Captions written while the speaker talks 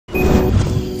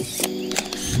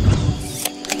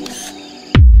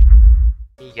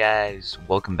guys,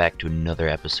 welcome back to another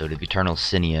episode of Eternal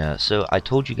Senia. So I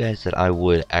told you guys that I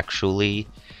would actually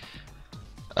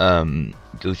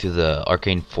go through the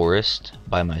Arcane Forest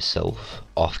by myself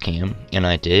off cam, and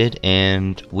I did,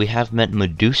 and we have met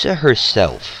Medusa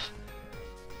herself.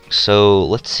 So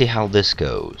let's see how this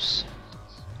goes.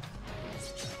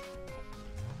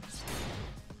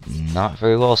 Not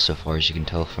very well so far, as you can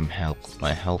tell from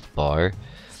my health bar.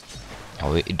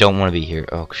 Oh, we don't want to be here.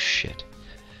 Oh shit.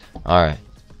 Alright.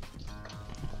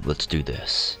 Let's do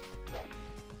this.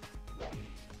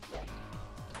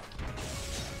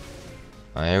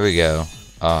 Oh, here we go.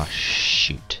 Oh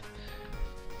shoot.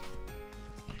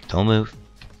 Don't move.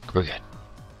 We're good.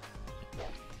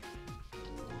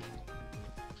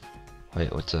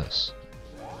 Wait, what's this?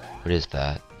 What is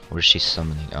that? What is she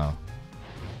summoning? Oh.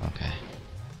 Okay.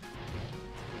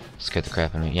 Scared the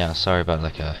crap out of me. Yeah, sorry about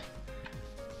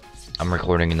I'm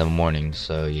recording in the morning,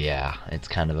 so yeah, it's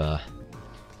kind of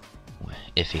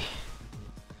iffy.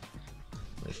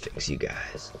 Let me fix you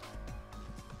guys.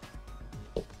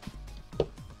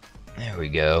 There we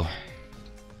go.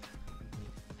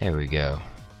 There we go.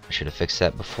 I should have fixed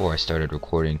that before I started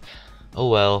recording. Oh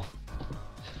well.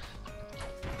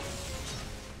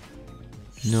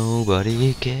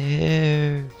 Nobody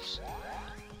cares.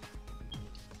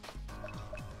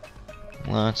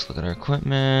 Let's look at our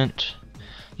equipment.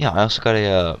 Yeah, I also got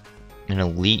an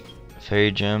elite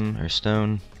fairy gem or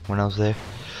stone when I was there.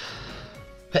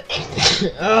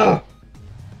 Oh.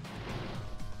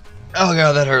 Oh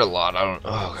god, that hurt a lot.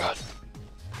 Oh god.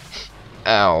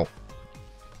 Ow.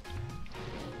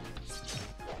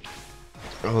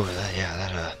 Oh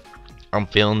that I'm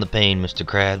feeling the pain, Mr.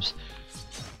 Krabs.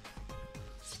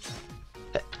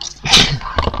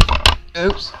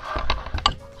 Oops.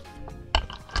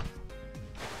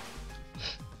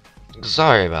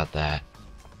 Sorry about that.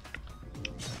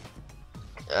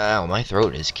 Ow, my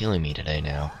throat is killing me today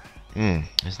now.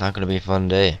 It's not gonna be a fun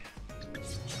day.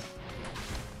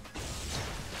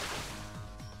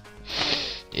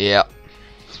 Yeah.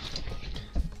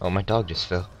 Oh, my dog just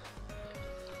fell.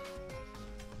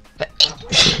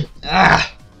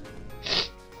 Ah!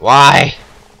 Why?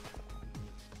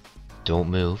 Don't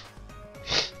move.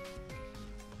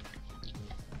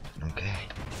 Okay.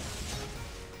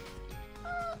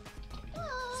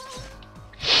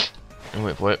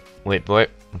 Wait, boy.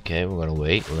 Okay, we're gonna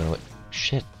wait.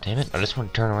 Shit, damn it! I just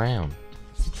want to turn around.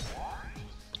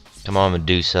 Come on,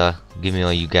 Medusa, give me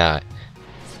all you got.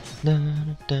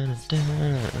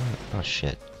 Oh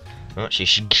shit! Oh, she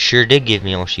sure did give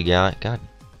me all she got. God,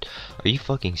 are you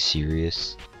fucking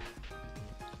serious?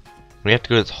 We have to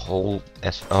go to this whole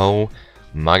Oh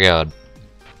my god!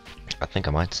 I think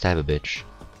I might stab a bitch.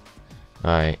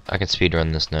 Alright, I can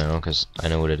speedrun this now because I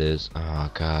know what it is.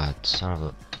 Oh god, son of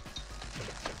a.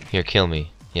 Here, kill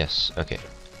me. Yes, okay.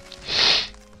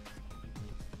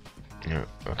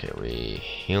 Okay, we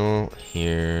heal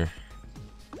here.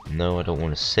 No, I don't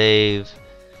want to save.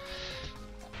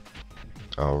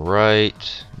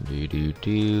 Alright.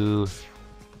 Do.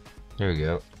 There we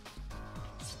go.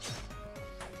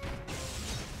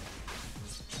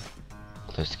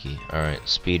 Close the key. Alright,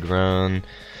 speed run.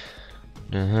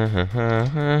 Do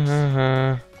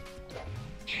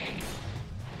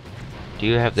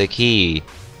you have the key?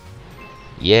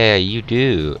 Yeah, you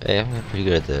do. Hey, I'm pretty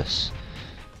good at this.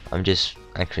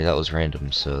 Actually, that was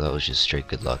random, so that was just straight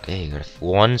good luck. Hey, you got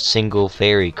one single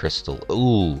fairy crystal.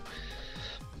 Ooh.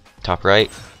 Top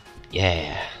right?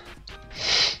 Yeah.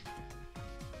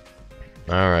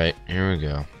 Alright, here we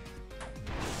go.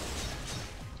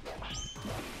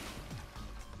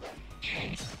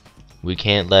 We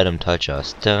can't let him touch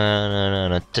us.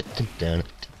 Can't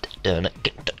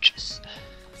touch us.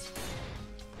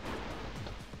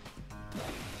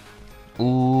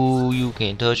 Ooh, you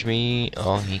can't touch me.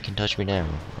 Oh, he can touch me now.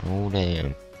 Oh,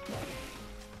 damn.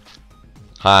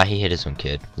 Ha, he hit his own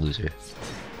kid. Loser.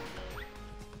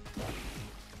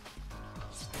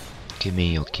 Give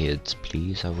me your kids,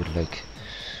 please. I would like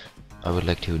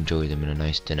to enjoy them in a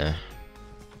nice dinner.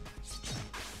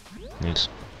 Yes.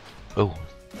 Oh.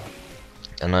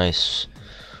 A nice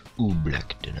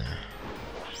black dinner.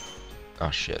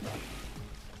 Oh shit.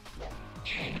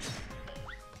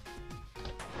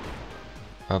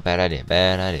 Oh, bad idea.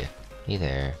 Hey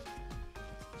there.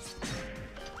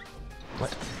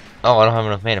 What? Oh, I don't have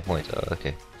enough mana points. Oh,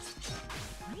 okay.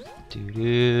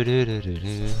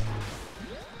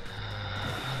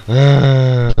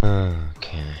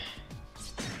 Okay.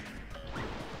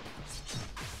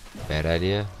 Bad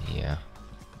idea? Yeah.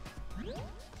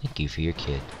 Thank you for your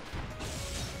kid.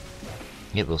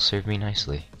 It will serve me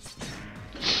nicely.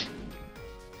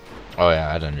 Oh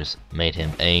yeah, I done just made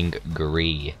him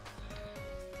angry.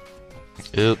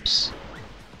 Oops.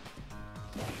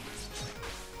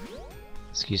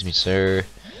 Excuse me, sir.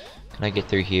 Can I get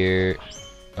through here?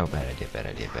 Oh, bad idea, bad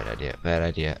idea, bad idea, bad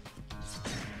idea.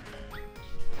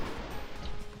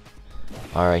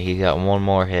 Alright, he got one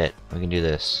more hit. We can do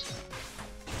this.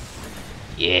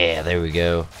 Yeah, there we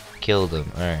go. Killed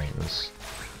him. Alright, let's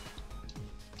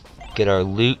get our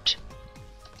loot.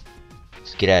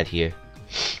 Let's get out of here.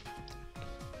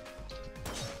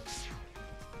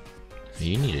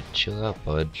 You need to chill out,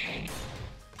 bud.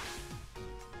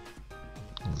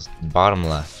 Bottom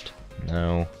left.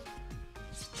 No.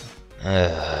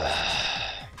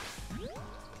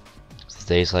 It's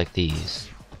days like these.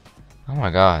 Oh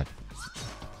my god.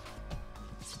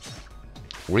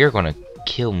 We are gonna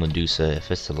kill Medusa if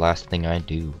it's the last thing I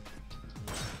do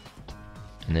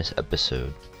in this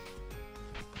episode.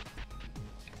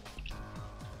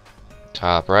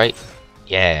 Top right?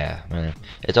 Yeah, man.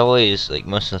 It's always, like,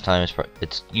 most of the time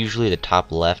it's usually the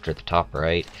top left or the top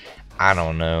right. I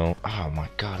don't know. Oh my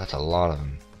god, that's a lot of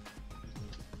them.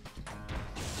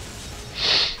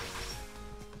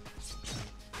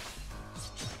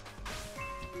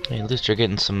 Hey, at least you're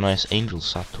getting some nice angel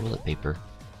soft toilet paper.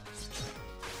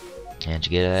 Can't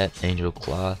you get that? Angel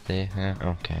cloth there? Yeah,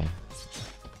 okay.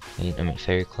 I mean,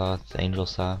 fairy cloth, angel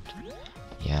soft.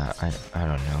 Yeah, I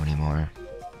don't know anymore.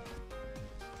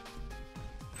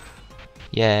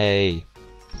 Yay!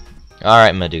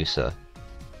 Alright, Medusa.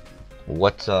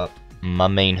 What's up, my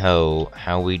main hoe?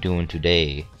 How we doing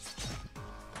today?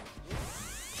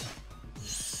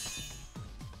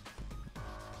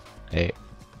 Hey.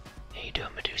 How you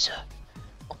doing, Medusa?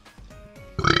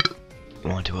 You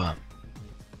want to,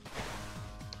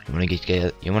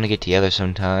 you wanna get together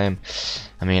sometime?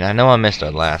 I mean, I know I missed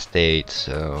our last date,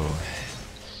 so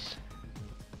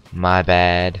my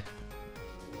bad.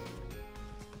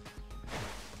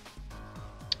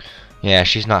 Yeah,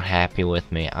 she's not happy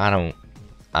with me. I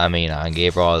mean, I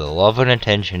gave her all the love and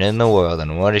attention in the world,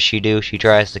 and what does she do? She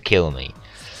tries to kill me.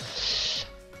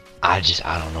 I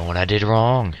don't know what I did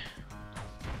wrong.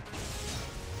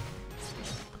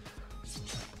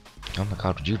 Oh my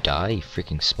god, would you die, you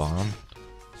freaking spawn?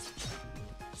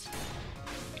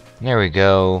 There we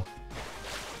go.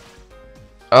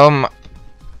 Alright.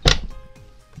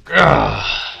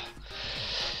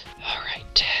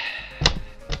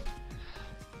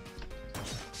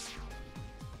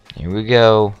 Here we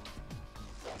go.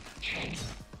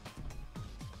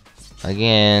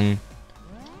 Again.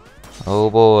 Oh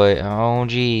boy. Oh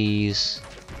jeez.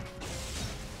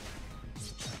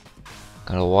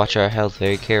 Gotta watch our health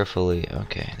very carefully.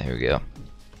 Okay, there we go.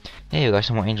 Hey, we got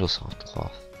some more angel soft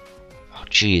cloth. Oh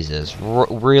Jesus.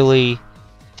 Really?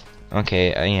 Okay,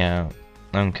 yeah.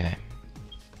 Okay.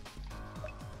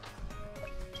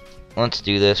 Let's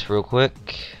do this real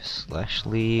quick. Slash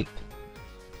leap.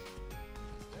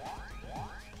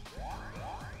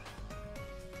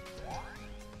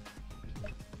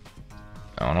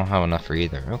 Oh, I don't have enough for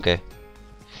either. Okay.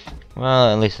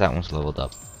 Well, at least that one's leveled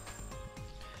up.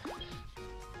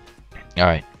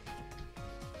 Alright.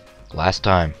 Last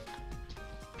time.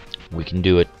 We can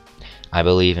do it. I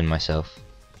believe in myself.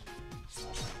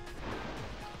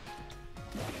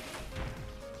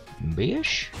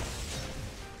 Bish?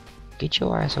 Get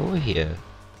your ass over here.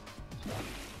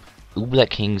 Black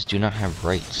kings do not have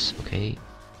rights, okay?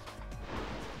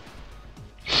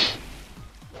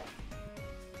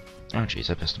 Oh jeez,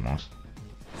 I pissed him off.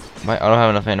 Wait, I don't have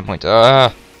enough mana points.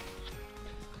 Ah!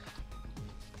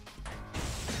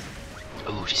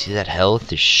 Ooh, did you see that health?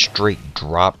 Just straight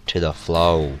drop to the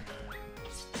flow.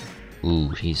 Ooh,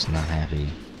 he's not happy.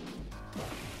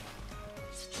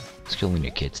 Let's kill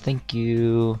your kids. Thank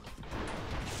you.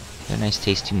 They're nice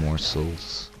tasty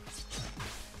morsels.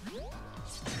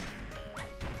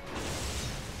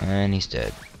 And he's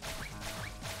dead.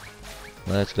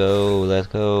 Let's go, let's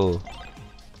go.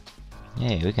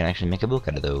 Hey, we can actually make a book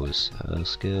out of those.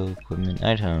 Skill, equipment,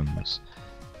 items.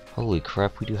 Holy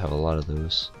crap, we do have a lot of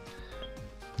those.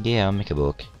 Yeah, I'll make a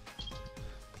book.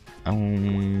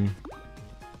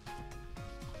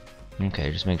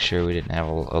 Okay, just make sure we didn't have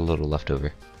a little left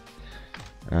over.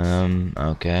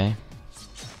 Okay.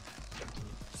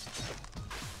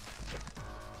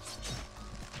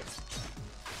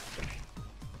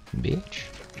 Bitch,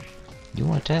 you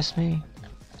wanna test me?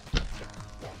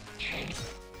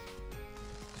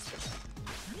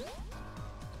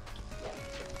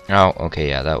 Oh, okay,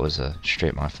 yeah, that was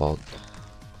straight my fault.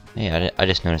 Hey, I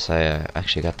just noticed I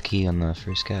actually got the key on the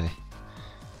first guy.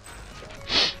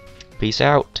 Peace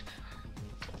out.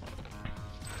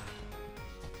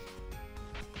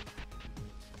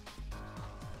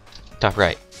 Top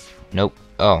right. Nope.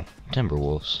 Oh,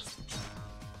 Timberwolves.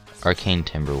 Arcane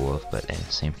Timberwolf, but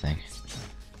same thing.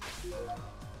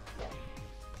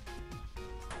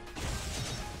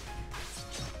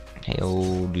 Hey,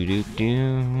 oh, do,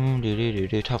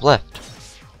 top left.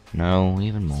 No,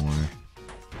 even more.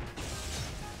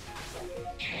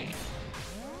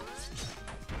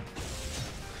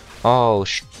 Oh,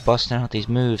 busting out these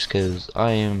moves because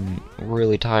I am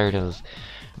really tired of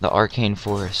the Arcane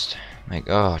Forrest. Like,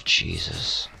 oh,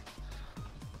 Jesus.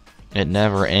 It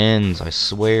never ends. I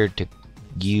swear to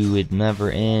you, it never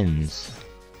ends.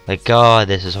 Like, God,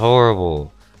 this is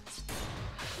horrible.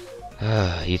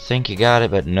 You think you got it,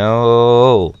 but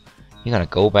no. You gotta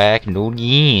go back and do it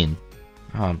again.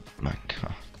 Oh, my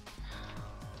God.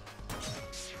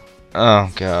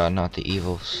 Oh, God, not the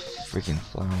evil freaking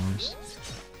flowers.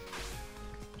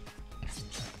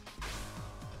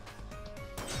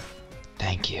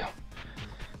 Thank you.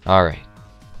 Alright.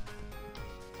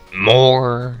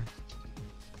 More.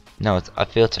 No, I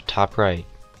feel it's a top right.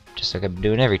 Just like I've been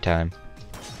doing every time.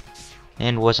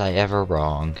 And was I ever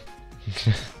wrong?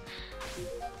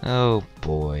 Oh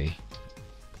boy.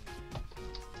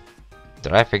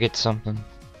 Did I forget something?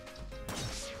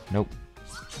 Nope.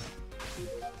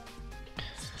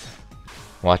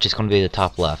 Watch, it's gonna be the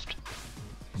top left.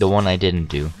 The one I didn't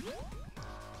do.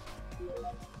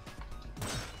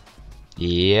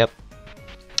 Yep.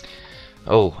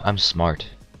 Oh, I'm smart.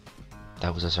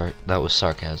 That was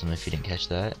sarcasm if you didn't catch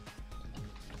that.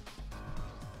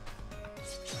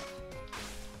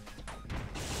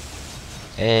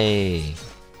 Hey.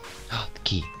 Oh, the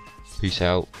key. Peace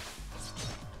out.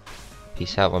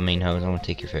 Peace out, my main hose. I'm gonna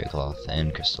take your fairy cloth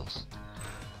and crystals.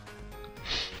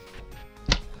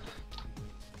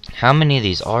 How many of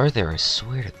these are there? I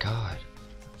swear to God.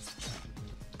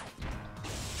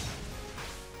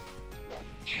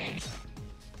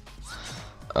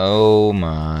 Oh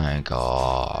my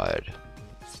God.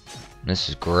 This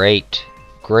is great.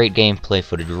 Great gameplay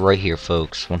footage right here,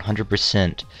 folks.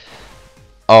 100%.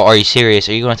 Oh, are you serious?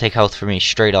 Are you gonna take health from me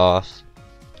straight off?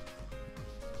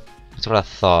 That's what I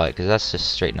thought, because that's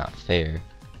just straight not fair.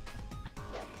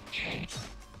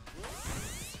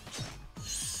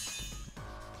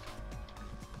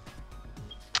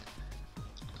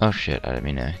 Oh shit, I didn't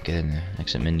mean to get in the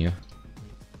exit menu.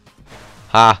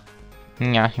 Ha! You're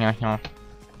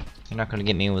not gonna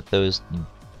get me with those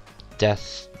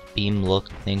death beam look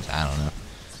things. I don't know.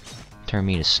 Turn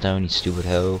me to stone, you stupid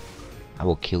hoe. I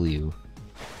will kill you.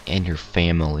 And your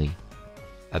family.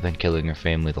 I've been killing your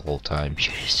family the whole time.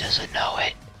 She just doesn't know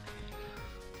it.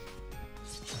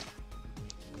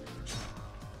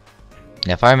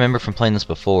 Now, if I remember from playing this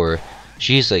before,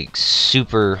 she's like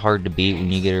super hard to beat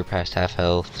when you get her past half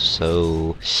health.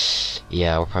 So,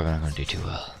 yeah, we're probably not gonna do too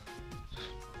well.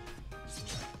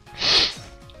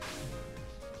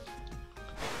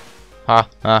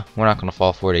 We're not gonna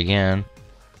fall for it again.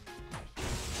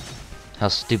 How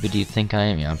stupid do you think I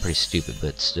am? Yeah, I'm pretty stupid,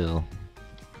 but still.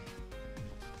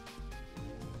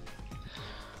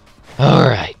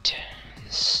 Alright.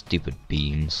 Stupid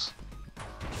beams.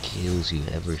 Kills you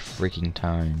every freaking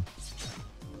time.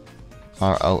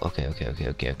 Oh, okay.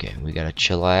 We gotta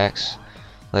chillax.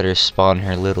 Let her spawn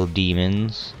her little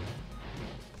demons.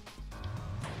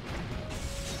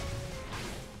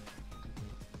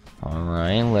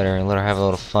 Alright, let her have a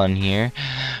little fun here.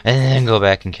 And then go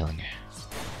back and killing her.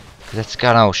 That's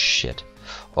got oh shit.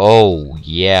 Oh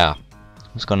yeah.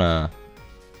 I'm just gonna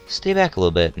stay back a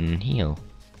little bit and heal.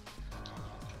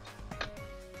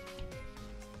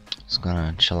 Just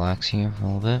gonna chillax here for a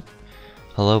little bit.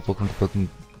 Hello, welcome to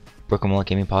Broken Mullet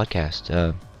Gaming Podcast.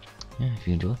 Yeah, if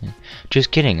you enjoy it.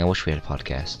 Just kidding, I wish we had a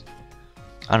podcast.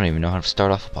 I don't even know how to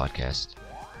start off a podcast.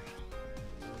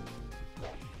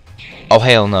 Oh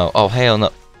hell no, oh hell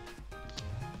no.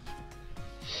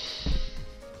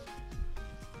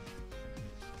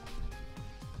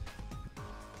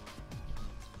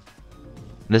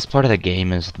 This part of the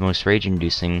game is the most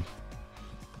rage-inducing.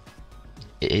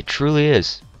 It truly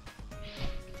is.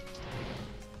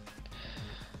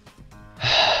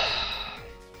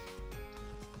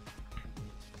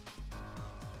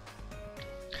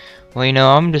 Well, you know,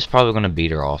 I'm just probably gonna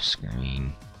beat her off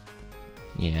screen.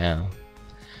 Yeah.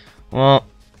 Well,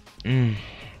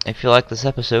 if you like this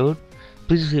episode,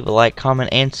 please leave a like,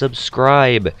 comment, and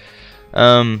subscribe.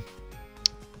 Yeah.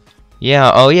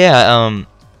 Oh yeah.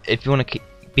 If you want to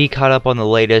be caught up on the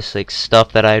latest like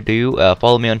stuff that I do,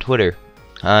 follow me on Twitter.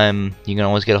 You can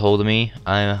always get a hold of me.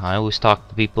 I always talk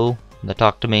to people that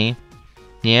talk to me.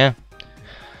 Yeah.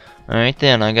 All right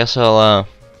then. I guess I'll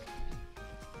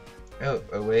Oh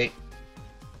wait.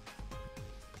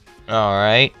 All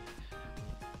right.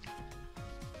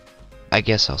 I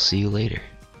guess I'll see you later.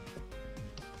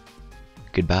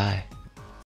 Goodbye.